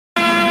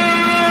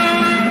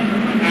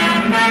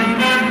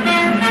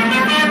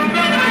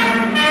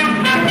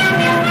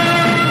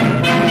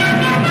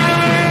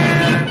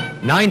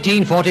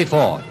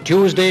1944,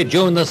 Tuesday,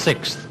 June the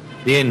 6th,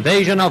 the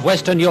invasion of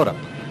Western Europe,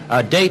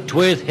 a date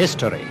with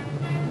history.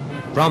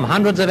 From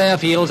hundreds of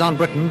airfields on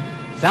Britain,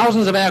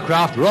 thousands of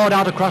aircraft roared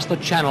out across the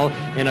Channel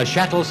in a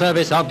shuttle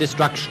service of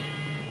destruction.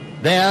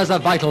 Theirs a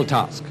vital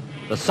task,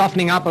 the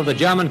softening up of the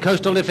German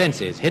coastal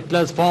defenses,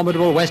 Hitler's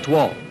formidable West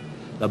Wall,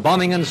 the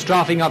bombing and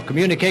strafing of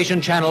communication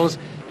channels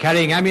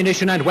carrying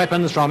ammunition and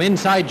weapons from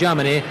inside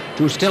Germany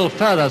to still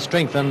further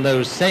strengthen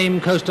those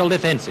same coastal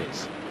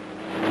defenses.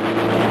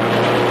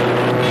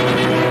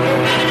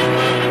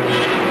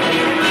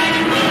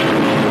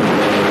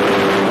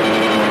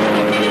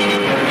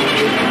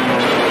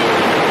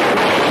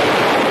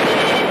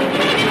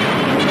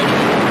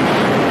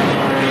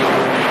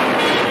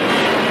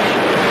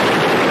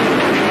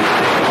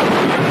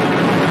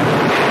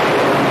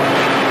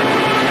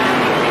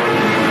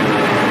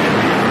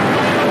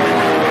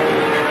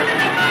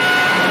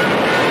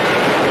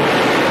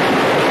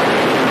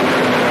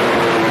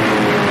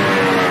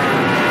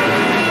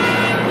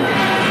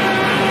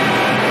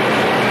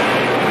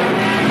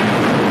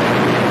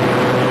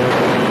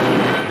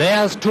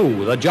 Theirs,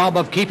 too, the job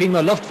of keeping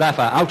the Luftwaffe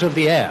out of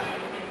the air.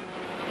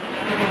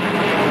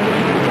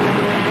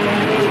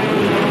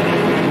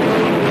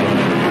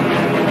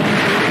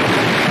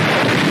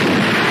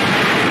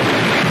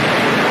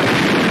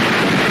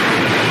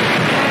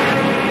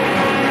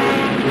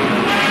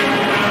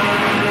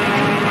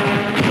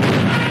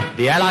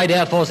 The Allied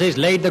air forces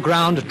laid the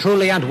ground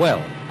truly and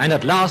well, and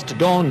at last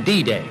dawned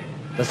D-Day.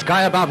 The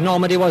sky above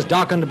Normandy was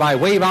darkened by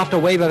wave after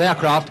wave of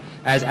aircraft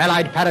as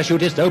Allied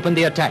parachutists opened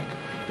the attack.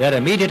 Their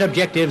immediate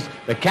objectives,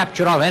 the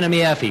capture of enemy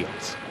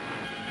airfields.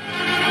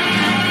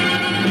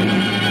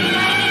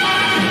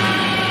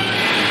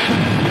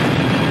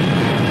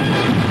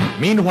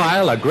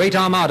 Meanwhile, a great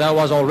armada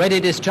was already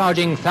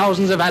discharging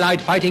thousands of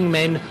Allied fighting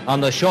men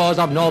on the shores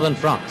of northern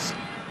France.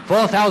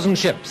 4,000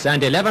 ships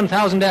and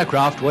 11,000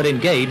 aircraft were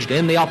engaged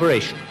in the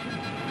operation.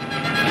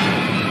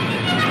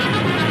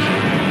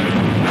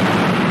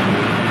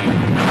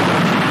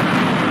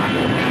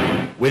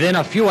 Within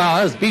a few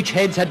hours,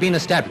 beachheads had been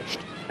established,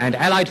 and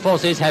Allied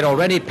forces had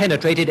already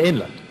penetrated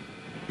inland.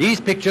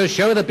 These pictures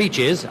show the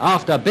beaches,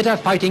 after bitter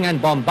fighting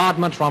and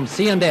bombardment from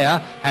sea and air,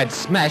 had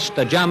smashed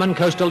the German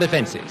coastal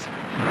defenses.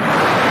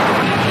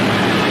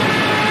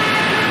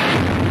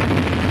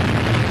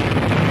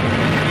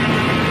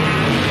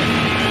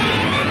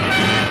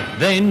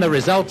 Then the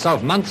results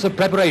of months of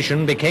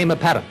preparation became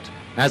apparent,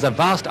 as a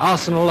vast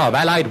arsenal of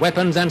Allied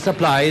weapons and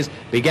supplies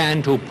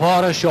began to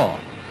pour ashore.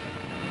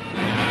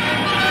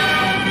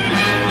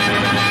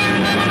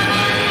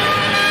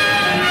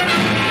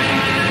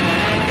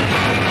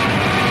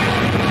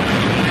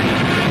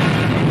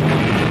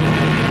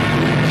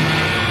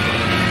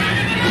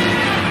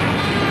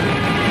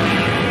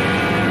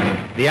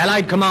 The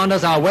Allied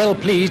commanders are well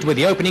pleased with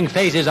the opening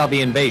phases of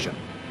the invasion.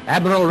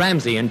 Admiral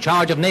Ramsey in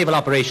charge of naval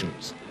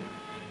operations,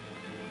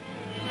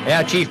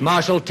 Air Chief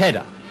Marshal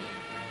Tedder,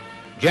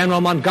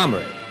 General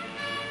Montgomery,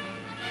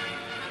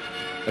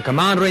 the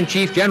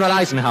Commander-in-Chief General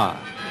Eisenhower,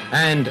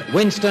 and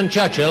Winston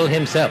Churchill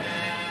himself.